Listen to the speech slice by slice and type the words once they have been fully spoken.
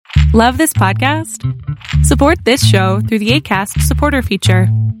Love this podcast? Support this show through the Acast supporter feature.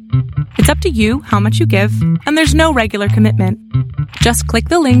 It's up to you how much you give, and there's no regular commitment. Just click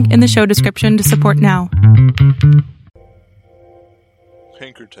the link in the show description to support now.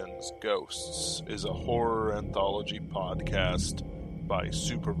 Pinkerton's Ghosts is a horror anthology podcast by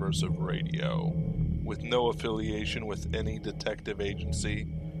Superversive Radio, with no affiliation with any detective agency,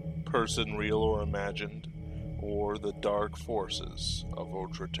 person real or imagined, or the dark forces of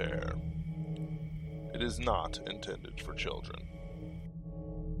Outreterre. It is not intended for children.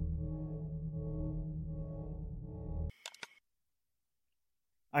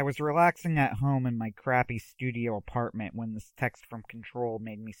 I was relaxing at home in my crappy studio apartment when this text from Control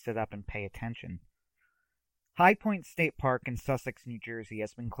made me sit up and pay attention. High Point State Park in Sussex, New Jersey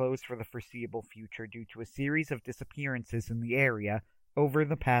has been closed for the foreseeable future due to a series of disappearances in the area over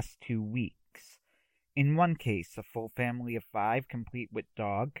the past 2 weeks. In one case, a full family of 5, complete with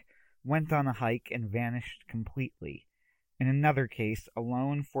dog, went on a hike and vanished completely. In another case, a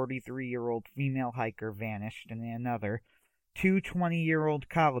lone 43-year-old female hiker vanished, and in another, 2 20-year-old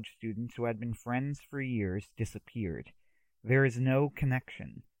college students who had been friends for years disappeared. There is no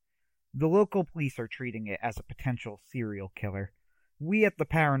connection. The local police are treating it as a potential serial killer. We at the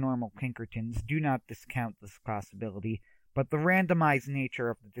Paranormal Pinkertons do not discount this possibility, but the randomized nature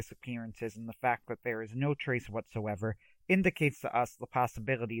of the disappearances and the fact that there is no trace whatsoever indicates to us the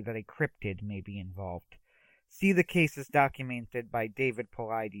possibility that a cryptid may be involved. See the cases documented by David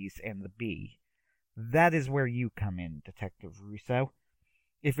Paulides and the Bee. That is where you come in, Detective Russo.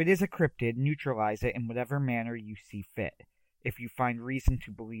 If it is a cryptid, neutralize it in whatever manner you see fit. If you find reason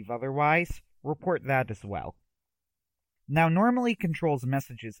to believe otherwise, report that as well. Now, normally Control's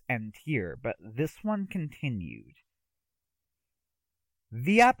messages end here, but this one continued.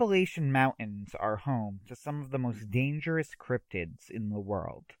 The Appalachian Mountains are home to some of the most dangerous cryptids in the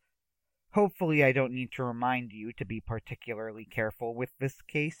world. Hopefully I don't need to remind you to be particularly careful with this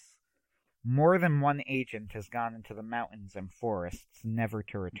case. More than one agent has gone into the mountains and forests, never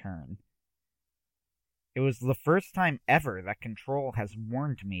to return. It was the first time ever that Control has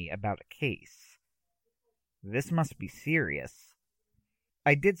warned me about a case. This must be serious.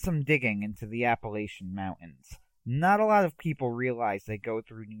 I did some digging into the Appalachian Mountains. Not a lot of people realize they go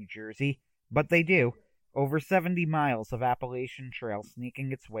through New Jersey, but they do. Over 70 miles of Appalachian Trail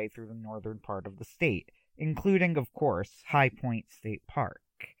sneaking its way through the northern part of the state, including, of course, High Point State Park.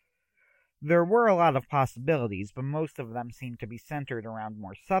 There were a lot of possibilities, but most of them seemed to be centered around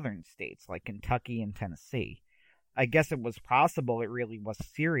more southern states like Kentucky and Tennessee. I guess it was possible it really was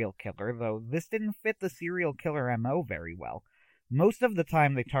a serial killer, though this didn't fit the serial killer MO very well. Most of the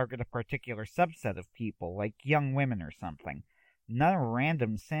time they target a particular subset of people, like young women or something, not a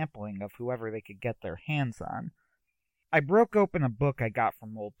random sampling of whoever they could get their hands on. I broke open a book I got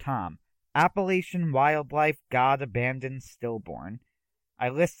from old Tom, Appalachian Wildlife, God Abandoned Stillborn. I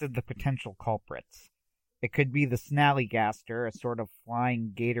listed the potential culprits. It could be the snallygaster, a sort of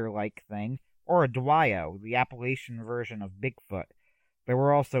flying gator-like thing, or a Dwyo, the Appalachian version of Bigfoot. There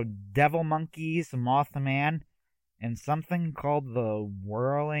were also devil monkeys, Mothman, and something called the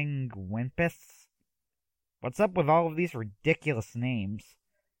Whirling Wimpus? What's up with all of these ridiculous names?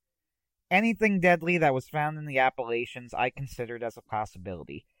 Anything deadly that was found in the Appalachians I considered as a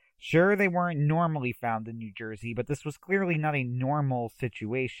possibility. Sure, they weren't normally found in New Jersey, but this was clearly not a normal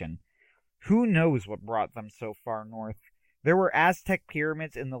situation. Who knows what brought them so far north? There were Aztec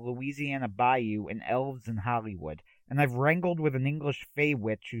pyramids in the Louisiana Bayou and elves in Hollywood, and I've wrangled with an English Fey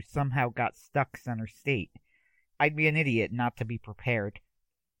witch who somehow got stuck center state. I'd be an idiot not to be prepared.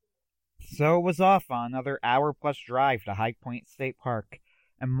 So it was off on another hour-plus drive to High Point State Park,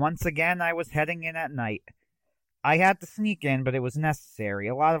 and once again I was heading in at night. I had to sneak in, but it was necessary.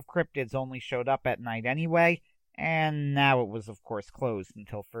 A lot of cryptids only showed up at night anyway, and now it was of course closed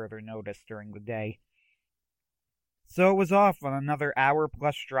until further notice during the day. So it was off on another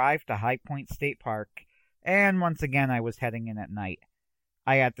hour-plus drive to High Point State Park, and once again I was heading in at night.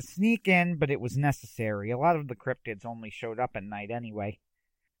 I had to sneak in, but it was necessary. A lot of the cryptids only showed up at night anyway.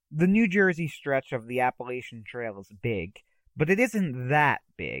 The New Jersey stretch of the Appalachian Trail is big, but it isn't that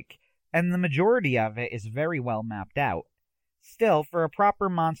big, and the majority of it is very well mapped out. Still, for a proper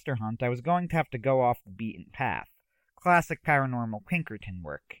monster hunt, I was going to have to go off the beaten path. Classic Paranormal Pinkerton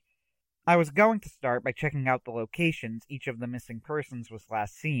work. I was going to start by checking out the locations each of the missing persons was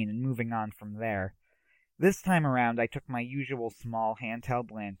last seen and moving on from there. This time around, I took my usual small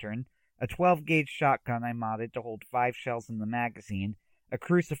handheld lantern, a 12-gauge shotgun I modded to hold 5 shells in the magazine, a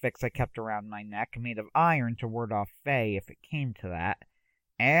crucifix I kept around my neck made of iron to ward off Fae if it came to that,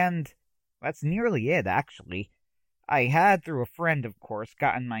 and that's nearly it, actually. I had, through a friend of course,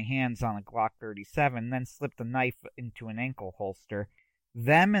 gotten my hands on a Glock 37, then slipped a knife into an ankle holster.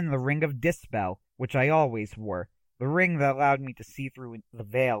 Them and the ring of Dispel, which I always wore, the ring that allowed me to see through the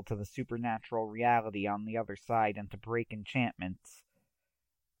veil to the supernatural reality on the other side and to break enchantments.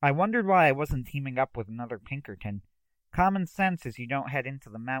 I wondered why I wasn't teaming up with another Pinkerton. Common sense is you don't head into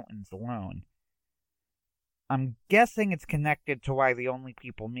the mountains alone. I'm guessing it's connected to why the only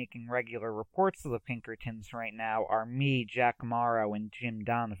people making regular reports of the Pinkertons right now are me, Jack Morrow, and Jim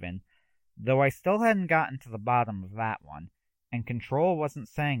Donovan, though I still hadn't gotten to the bottom of that one, and Control wasn't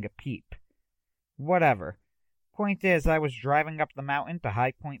saying a peep. Whatever. Point is, I was driving up the mountain to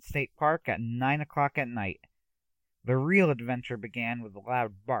High Point State Park at 9 o'clock at night. The real adventure began with a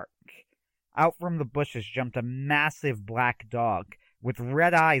loud bark. Out from the bushes jumped a massive black dog, with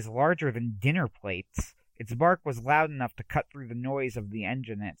red eyes larger than dinner plates. Its bark was loud enough to cut through the noise of the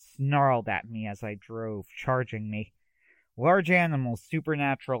engine, and it snarled at me as I drove, charging me. Large animals,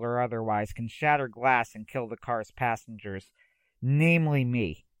 supernatural or otherwise, can shatter glass and kill the car's passengers, namely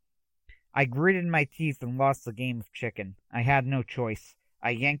me. I gritted my teeth and lost the game of chicken. I had no choice. I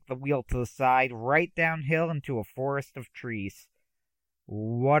yanked the wheel to the side, right downhill into a forest of trees.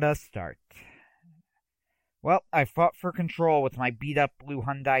 What a start. Well, I fought for control with my beat-up blue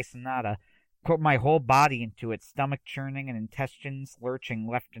Hyundai Sonata, put my whole body into it, stomach churning and intestines lurching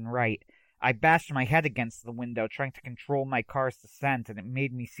left and right. I bashed my head against the window, trying to control my car's descent, and it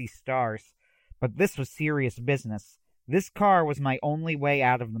made me see stars. But this was serious business. This car was my only way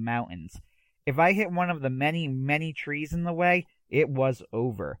out of the mountains. If I hit one of the many, many trees in the way, it was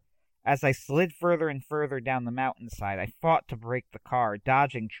over. As I slid further and further down the mountainside, I fought to brake the car,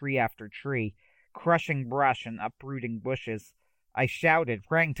 dodging tree after tree, crushing brush and uprooting bushes. I shouted,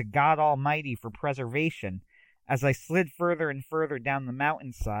 praying to God Almighty for preservation. As I slid further and further down the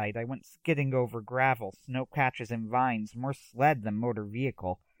mountainside, I went skidding over gravel, snow patches and vines, more sled than motor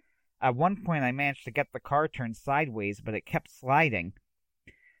vehicle. At one point I managed to get the car turned sideways, but it kept sliding.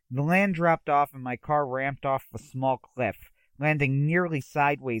 The land dropped off and my car ramped off a small cliff, landing nearly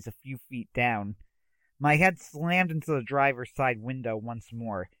sideways a few feet down. My head slammed into the driver's side window once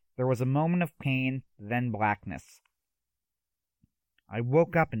more. There was a moment of pain, then blackness. I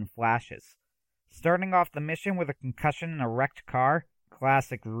woke up in flashes. Starting off the mission with a concussion and a wrecked car?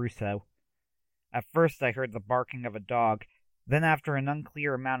 Classic Russo. At first I heard the barking of a dog, then after an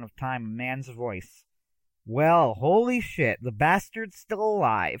unclear amount of time a man's voice. Well, holy shit, the bastard's still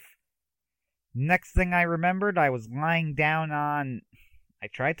alive. Next thing I remembered, I was lying down on... I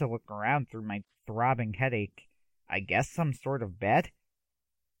tried to look around through my throbbing headache. I guess some sort of bed?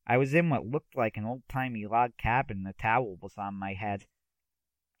 I was in what looked like an old-timey log cabin, and a towel was on my head.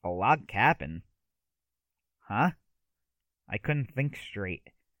 A log cabin? Huh? I couldn't think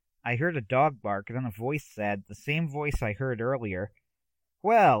straight. I heard a dog bark, then a voice said, the same voice I heard earlier,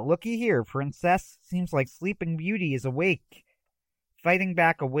 "Well, looky here, princess. Seems like Sleeping Beauty is awake." Fighting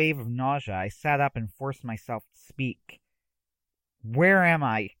back a wave of nausea, I sat up and forced myself to speak. "Where am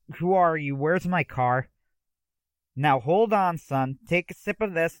I? Who are you? Where's my car?" "Now hold on, son. Take a sip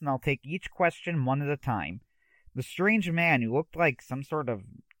of this, and I'll take each question one at a time." The strange man, who looked like some sort of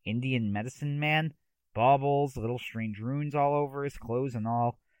Indian medicine man, baubles, little strange runes all over his clothes and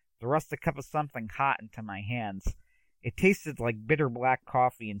all, thrust a cup of something hot into my hands. It tasted like bitter black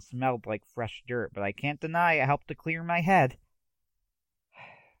coffee and smelled like fresh dirt, but I can't deny it helped to clear my head.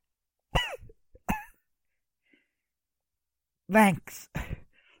 Thanks.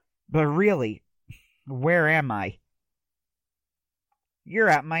 But really, where am I? You're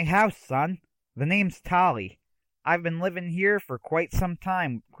at my house, son. The name's Tali. I've been living here for quite some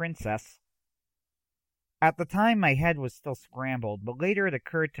time, princess. At the time, my head was still scrambled, but later it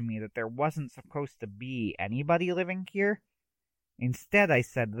occurred to me that there wasn't supposed to be anybody living here. Instead, I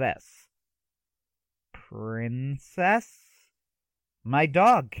said this. Princess? My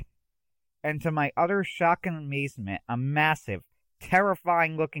dog. And to my utter shock and amazement, a massive,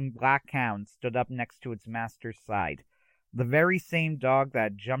 terrifying-looking black hound stood up next to its master's side, the very same dog that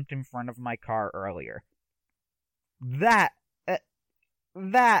had jumped in front of my car earlier. That's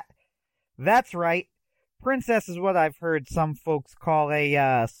right. Princess is what I've heard some folks call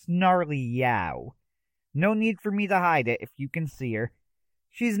a, snarly yow. No need for me to hide it if you can see her.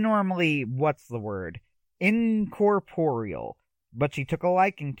 She's normally, incorporeal, but she took a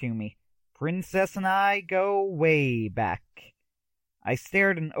liking to me. Princess and I go way back. I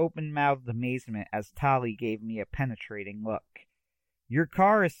stared in open-mouthed amazement as Tali gave me a penetrating look. Your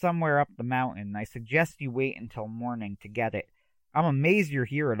car is somewhere up the mountain. I suggest you wait until morning to get it. I'm amazed you're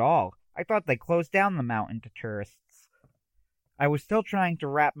here at all. I thought they closed down the mountain to tourists. I was still trying to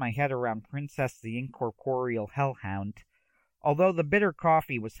wrap my head around Princess the Incorporeal Hellhound. Although the bitter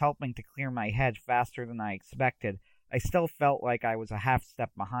coffee was helping to clear my head faster than I expected, I still felt like I was a half step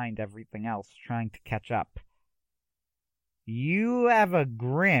behind everything else, trying to catch up. You have a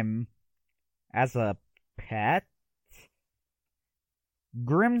Grimm as a pet?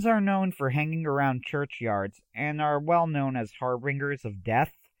 Grimms are known for hanging around churchyards and are well known as harbingers of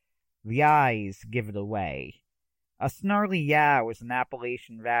death. The eyes give it away. A snarly yow is an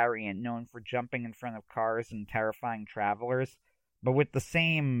Appalachian variant known for jumping in front of cars and terrifying travelers, but with the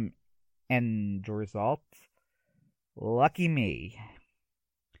same end result. Lucky me.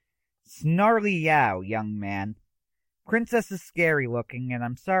 Snarly yow, young man. Princess is scary looking, and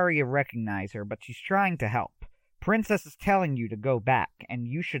I'm sorry you recognize her, but she's trying to help. Princess is telling you to go back, and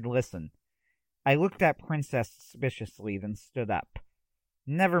you should listen. I looked at Princess suspiciously, then stood up.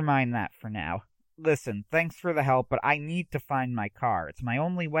 Never mind that for now. Listen, thanks for the help, but I need to find my car. It's my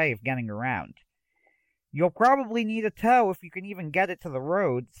only way of getting around. You'll probably need a tow if you can even get it to the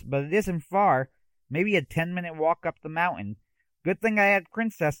roads, but it isn't far. Maybe a 10-minute walk up the mountain. Good thing I had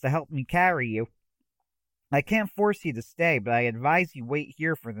Princess to help me carry you. I can't force you to stay, but I advise you wait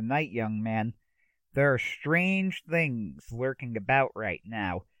here for the night, young man. There are strange things lurking about right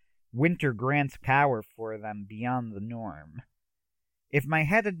now. Winter grants power for them beyond the norm. If my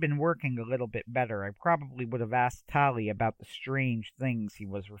head had been working a little bit better, I probably would have asked Tali about the strange things he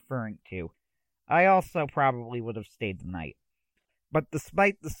was referring to. I also probably would have stayed the night. But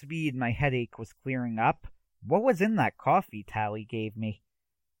despite the speed my headache was clearing up, what was in that coffee Tali gave me?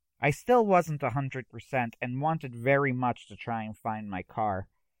 I still wasn't 100% and wanted very much to try and find my car.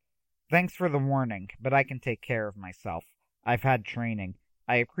 Thanks for the warning, but I can take care of myself. I've had training.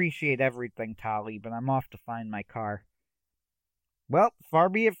 I appreciate everything, Tali, but I'm off to find my car. Well, far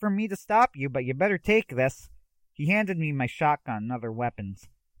be it from me to stop you, but you better take this. He handed me my shotgun and other weapons.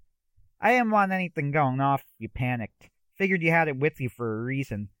 I didn't want anything going off if you panicked. Figured you had it with you for a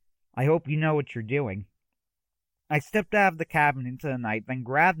reason. I hope you know what you're doing. I stepped out of the cabin into the night, then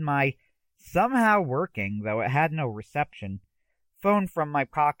grabbed my, somehow working, though it had no reception, phone from my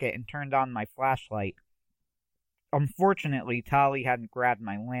pocket and turned on my flashlight. Unfortunately, Tali hadn't grabbed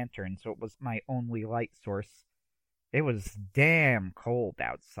my lantern, so it was my only light source. It was damn cold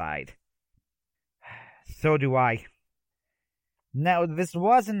outside. So do I. Now, this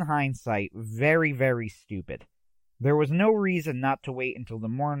was, in hindsight, very, very stupid. There was no reason not to wait until the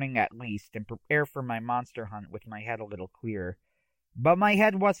morning at least and prepare for my monster hunt with my head a little clearer. But my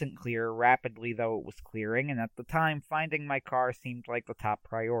head wasn't clear, rapidly though it was clearing, and at the time finding my car seemed like the top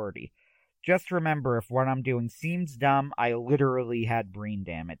priority. Just remember, if what I'm doing seems dumb, I literally had brain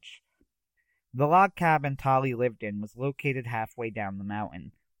damage. The log cabin Tali lived in was located halfway down the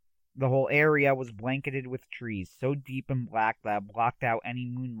mountain. The whole area was blanketed with trees, so deep and black that it blocked out any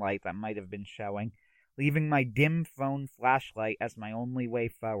moonlight that might have been showing, leaving my dim phone flashlight as my only way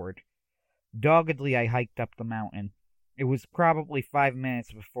forward. Doggedly I hiked up the mountain. It was probably 5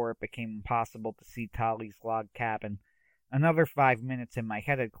 minutes before it became impossible to see Tali's log cabin. Another 5 minutes and my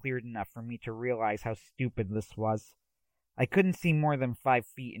head had cleared enough for me to realize how stupid this was. I couldn't see more than 5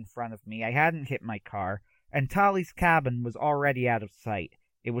 feet in front of me. I hadn't hit my car, and Tali's cabin was already out of sight.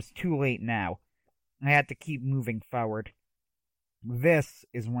 It was too late now. I had to keep moving forward. This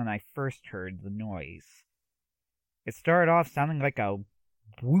is when I first heard the noise. It started off sounding like a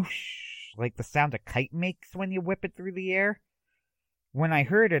whoosh, like the sound a kite makes when you whip it through the air. When I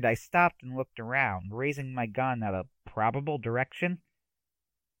heard it, I stopped and looked around, raising my gun at a probable direction.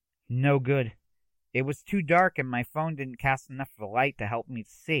 No good. It was too dark and my phone didn't cast enough of a light to help me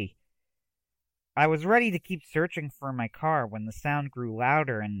see. I was ready to keep searching for my car when the sound grew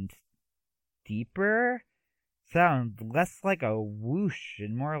louder and deeper. Sound less like a whoosh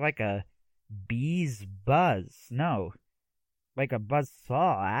and more like a bee's buzz. No, like a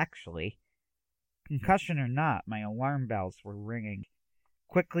buzzsaw, actually. Concussion or not, my alarm bells were ringing.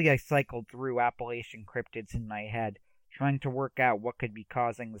 Quickly I cycled through Appalachian cryptids in my head, trying to work out what could be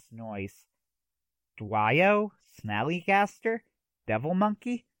causing this noise. Dwyo? Snallygaster? Devil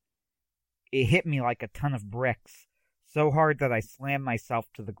monkey? It hit me like a ton of bricks, so hard that I slammed myself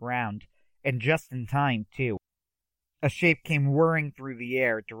to the ground, and just in time, too. A shape came whirring through the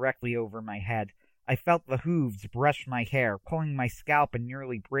air directly over my head. I felt the hooves brush my hair, pulling my scalp and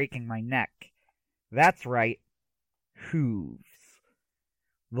nearly breaking my neck. That's right, hooves.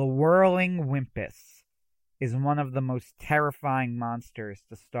 The whirling Wimpus is one of the most terrifying monsters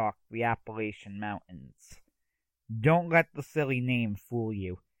to stalk the Appalachian Mountains. Don't let the silly name fool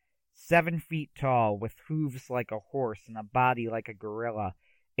you. 7 feet tall, with hooves like a horse and a body like a gorilla,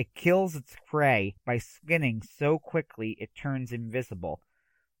 It kills its prey by skinning so quickly it turns invisible.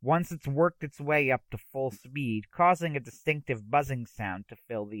 Once it's worked its way up to full speed, causing a distinctive buzzing sound to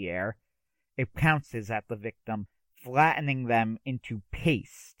fill the air, it pounces at the victim, flattening them into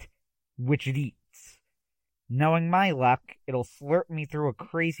paste, which it eats. Knowing my luck, it'll slurp me through a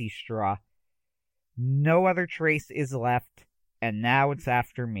crazy straw. No other trace is left, and now it's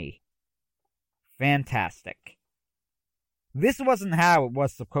after me. Fantastic. This wasn't how it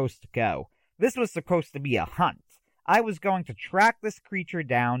was supposed to go. This was supposed to be a hunt. I was going to track this creature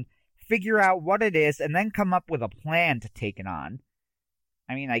down, figure out what it is, and then come up with a plan to take it on.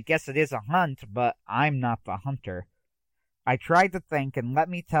 I mean, I guess it is a hunt, but I'm not the hunter. I tried to think, and let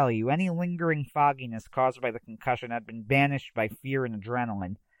me tell you, any lingering fogginess caused by the concussion had been banished by fear and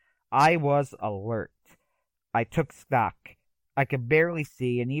adrenaline. I was alert. I took stock. I could barely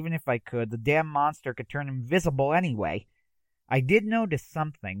see, and even if I could, the damn monster could turn invisible anyway. I did notice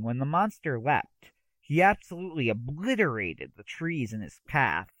something. When the monster leapt, he absolutely obliterated the trees in his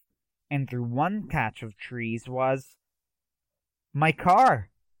path, and through one patch of trees was my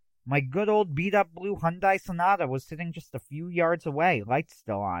car. My good old beat-up blue Hyundai Sonata was sitting just a few yards away, lights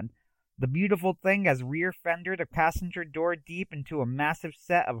still on. The beautiful thing has rear fender to passenger door deep into a massive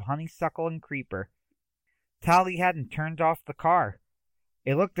set of honeysuckle and creeper. Tali hadn't turned off the car.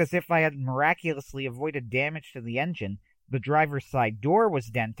 It looked as if I had miraculously avoided damage to the engine. The driver's side door was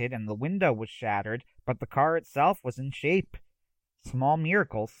dented and the window was shattered, but the car itself was in shape. Small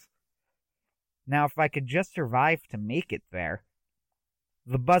miracles. Now, if I could just survive to make it there.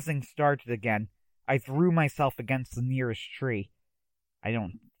 The buzzing started again. I threw myself against the nearest tree. I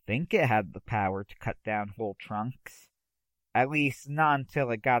don't think it had the power to cut down whole trunks. At least, not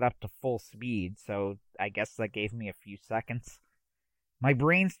until it got up to full speed, so I guess that gave me a few seconds. My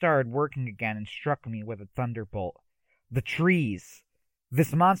brain started working again and struck me with a thunderbolt. The trees.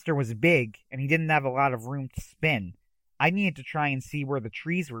 This monster was big, and he didn't have a lot of room to spin. I needed to try and see where the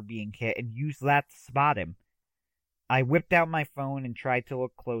trees were being hit and use that to spot him. I whipped out my phone and tried to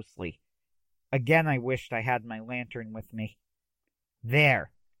look closely. Again, I wished I had my lantern with me.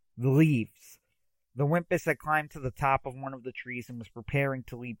 There. The leaves. The Wimpus had climbed to the top of one of the trees and was preparing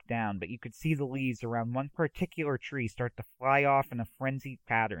to leap down, but you could see the leaves around one particular tree start to fly off in a frenzied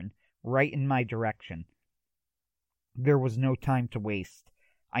pattern, right in my direction. There was no time to waste.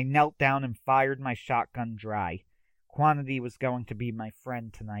 I knelt down and fired my shotgun dry. Quantity was going to be my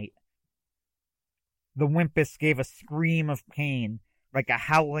friend tonight. The Wimpus gave a scream of pain, like a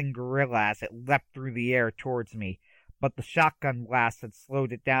howling gorilla as it leapt through the air towards me, but the shotgun blast had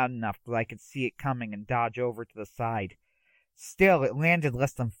slowed it down enough that I could see it coming and dodge over to the side. Still, it landed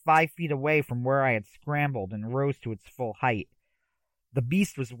less than 5 feet away from where I had scrambled and rose to its full height. The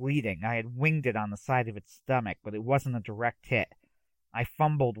beast was bleeding. I had winged it on the side of its stomach, but it wasn't a direct hit. I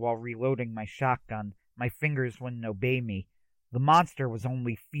fumbled while reloading my shotgun. My fingers wouldn't obey me. The monster was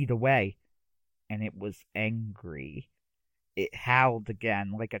only feet away, and it was angry. It howled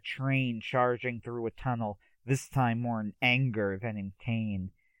again, like a train charging through a tunnel, this time more in anger than in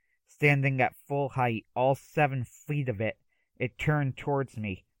pain. Standing at full height, all 7 feet of it, it turned towards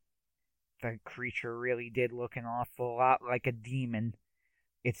me. The creature really did look an awful lot like a demon.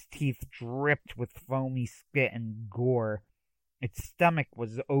 Its teeth dripped with foamy spit and gore. Its stomach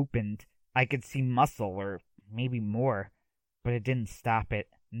was opened. I could see muscle, or maybe more, but it didn't stop it.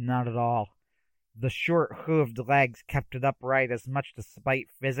 Not at all. The short, hooved legs kept it upright as much despite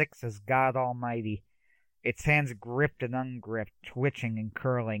physics as God Almighty. Its hands gripped and ungripped, twitching and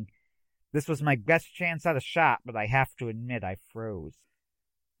curling. This was my best chance at a shot, but I have to admit I froze.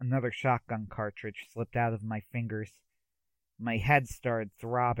 Another shotgun cartridge slipped out of my fingers. My head started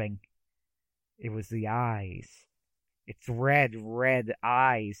throbbing. It was the eyes. Its red, red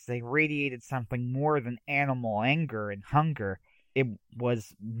eyes. They radiated something more than animal anger and hunger. It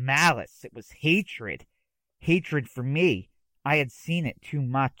was malice. It was hatred. Hatred for me. I had seen it too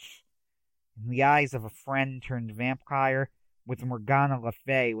much. In the eyes of a friend turned vampire, with Morgana Le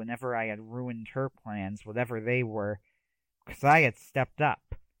Fay whenever I had ruined her plans, whatever they were, because I had stepped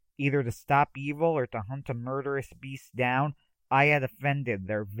up. Either to stop evil or to hunt a murderous beast down, I had offended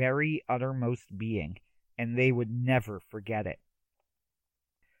their very uttermost being, and they would never forget it.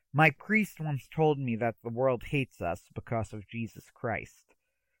 My priest once told me that the world hates us because of Jesus Christ.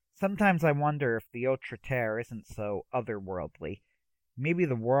 Sometimes I wonder if the Autre Terre isn't so otherworldly. Maybe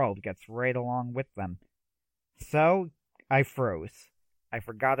the world gets right along with them. So, I froze. I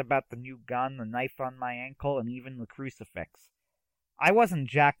forgot about the new gun, the knife on my ankle, and even the crucifix. I wasn't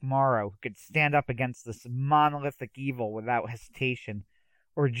Jack Morrow, who could stand up against this monolithic evil without hesitation.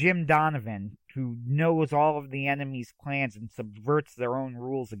 Or Jim Donovan, who knows all of the enemy's plans and subverts their own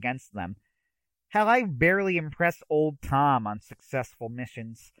rules against them. Hell, I barely impress old Tom on successful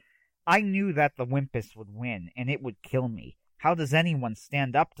missions. I knew that the Wimpus would win, and it would kill me. How does anyone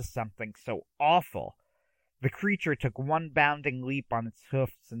stand up to something so awful? The creature took one bounding leap on its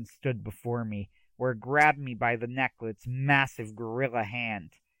hoofs and stood before me, where it grabbed me by the neck with its massive gorilla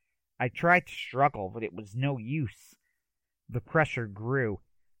hand. I tried to struggle, but it was no use. The pressure grew,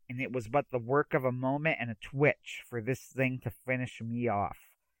 and it was but the work of a moment and a twitch for this thing to finish me off.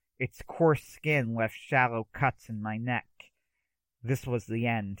 Its coarse skin left shallow cuts in my neck. This was the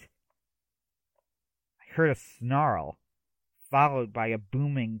end. I heard a snarl, followed by a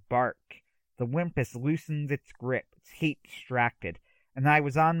booming bark. The Wimpus loosened its grip, its hate distracted, and I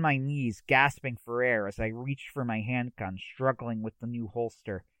was on my knees, gasping for air as I reached for my handgun, struggling with the new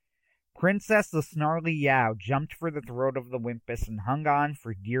holster. Princess the Snarly Yow jumped for the throat of the Wimpus and hung on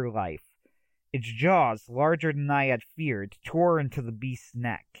for dear life. Its jaws, larger than I had feared, tore into the beast's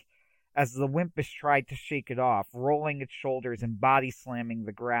neck, as the Wimpus tried to shake it off, rolling its shoulders and body slamming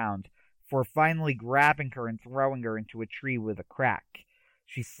the ground, before finally grabbing her and throwing her into a tree with a crack.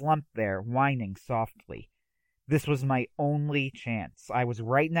 She slumped there, whining softly. This was my only chance. I was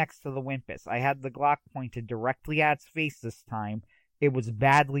right next to the Wimpus. I had the Glock pointed directly at its face this time. It was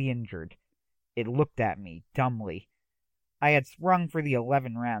badly injured. It looked at me, dumbly. I had sprung for the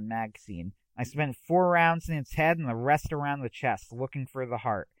 11-round magazine. I spent 4 rounds in its head and the rest around the chest, looking for the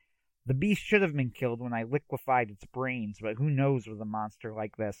heart. The beast should have been killed when I liquefied its brains, but who knows with a monster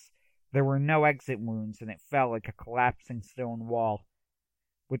like this. There were no exit wounds, and it fell like a collapsing stone wall.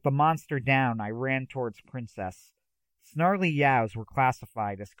 With the monster down, I ran towards Princess. Snarly Yows were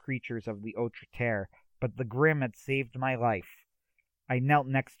classified as creatures of the Autre Terre, but the Grim had saved my life. I knelt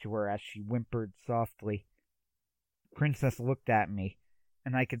next to her as she whimpered softly. Princess looked at me,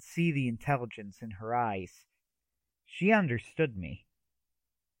 and I could see the intelligence in her eyes. She understood me.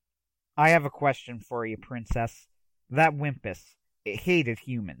 I have a question for you, Princess. That Wimpus, it hated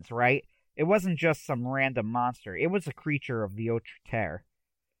humans, right? It wasn't just some random monster. It was a creature of the Autre Terre.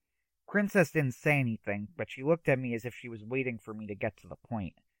 Princess didn't say anything, but she looked at me as if she was waiting for me to get to the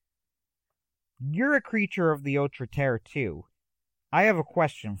point. You're a creature of the Autre Terre, too. I have a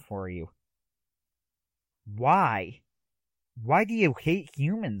question for you. Why? Why do you hate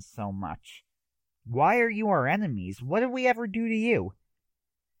humans so much? Why are you our enemies? What did we ever do to you?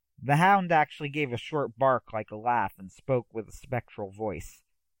 The hound actually gave a short bark like a laugh and spoke with a spectral voice.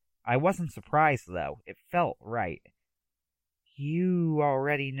 I wasn't surprised, though. It felt right. You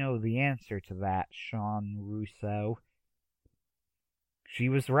already know the answer to that, Sean Rousseau. She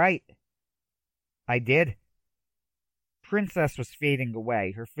was right. I did. Princess was fading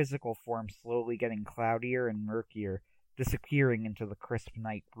away, her physical form slowly getting cloudier and murkier, disappearing into the crisp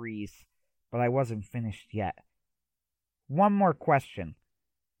night breeze. But I wasn't finished yet. One more question.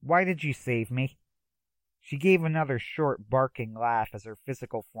 Why did you save me? She gave another short, barking laugh as her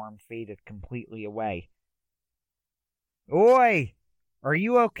physical form faded completely away. Oi! Are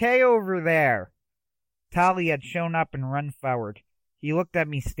you okay over there? Tali had shown up and run forward. He looked at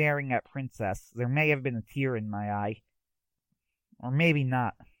me staring at Princess. There may have been a tear in my eye. Or maybe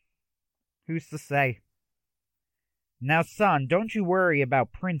not. Who's to say? Now, son, don't you worry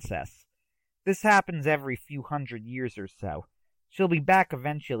about Princess. This happens every few 100 years or so. She'll be back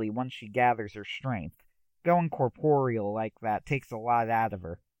eventually once she gathers her strength. Going corporeal like that takes a lot out of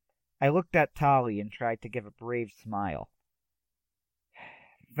her. I looked at Tali and tried to give a brave smile.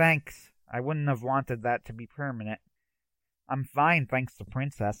 Thanks. I wouldn't have wanted that to be permanent. I'm fine, thanks to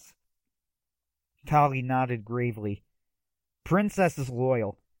Princess. Tali nodded gravely. Princess is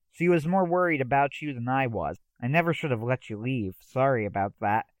loyal. She was more worried about you than I was. I never should have let you leave. Sorry about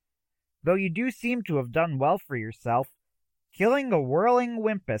that. Though you do seem to have done well for yourself. Killing a whirling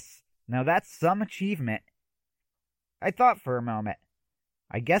Wimpus. Now that's some achievement. I thought for a moment.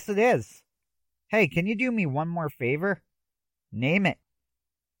 I guess it is. Hey, can you do me one more favor? Name it.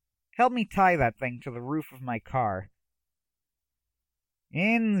 Help me tie that thing to the roof of my car.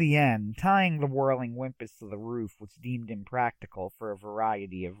 In the end, tying the whirling Wimpus to the roof was deemed impractical for a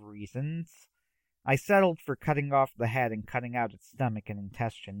variety of reasons. I settled for cutting off the head and cutting out its stomach and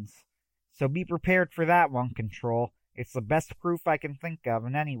intestines. So be prepared for that one, Control. It's the best proof I can think of,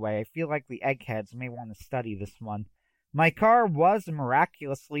 and anyway, I feel like the eggheads may want to study this one. My car was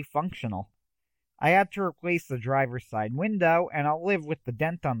miraculously functional. I had to replace the driver's side window, and I'll live with the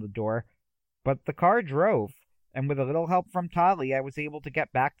dent on the door, but the car drove, and with a little help from Tali, I was able to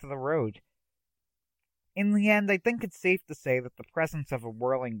get back to the road. In the end, I think it's safe to say that the presence of a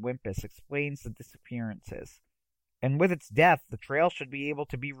whirling Wimpus explains the disappearances. And with its death, the trail should be able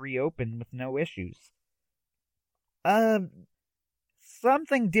to be reopened with no issues.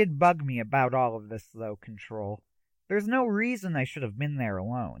 Something did bug me about all of this, though, Control. There's no reason I should have been there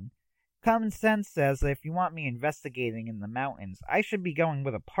alone. Common sense says that if you want me investigating in the mountains, I should be going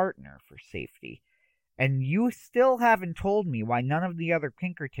with a partner for safety. And you still haven't told me why none of the other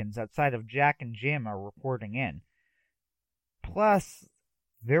Pinkertons outside of Jack and Jim are reporting in. Plus,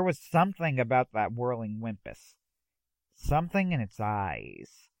 there was something about that whirling Wimpus. Something in its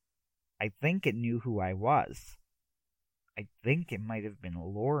eyes. I think it knew who I was. I think it might have been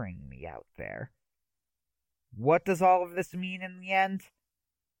luring me out there. What does all of this mean in the end?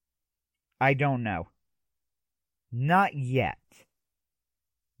 I don't know. Not yet.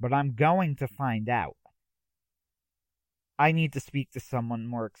 But I'm going to find out. I need to speak to someone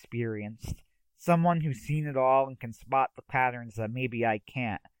more experienced. Someone who's seen it all and can spot the patterns that maybe I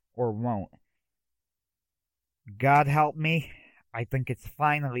can't or won't. God help me, I think it's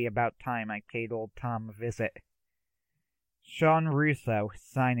finally about time I paid old Tom a visit. Sean Russo,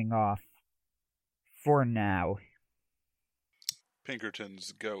 signing off. For now.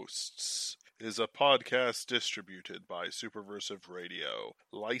 Pinkerton's Ghosts is a podcast distributed by Superversive Radio,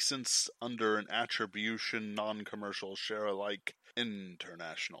 licensed under an attribution non-commercial share-alike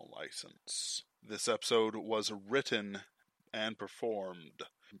international license. This episode was written and performed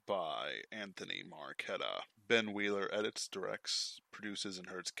by Anthony Marchetta. Ben Wheeler edits, directs, produces, and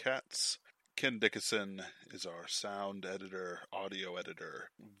herds cats. Ken Dickinson is our sound editor, audio editor.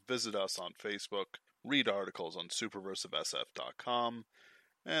 Visit us on Facebook, read articles on superversivesf.com,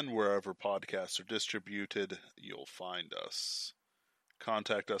 and wherever podcasts are distributed, you'll find us.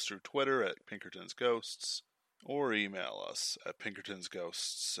 Contact us through Twitter at Pinkerton's Ghosts, or email us at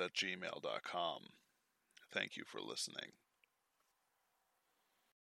pinkertonsghosts@gmail.com. Thank you for listening.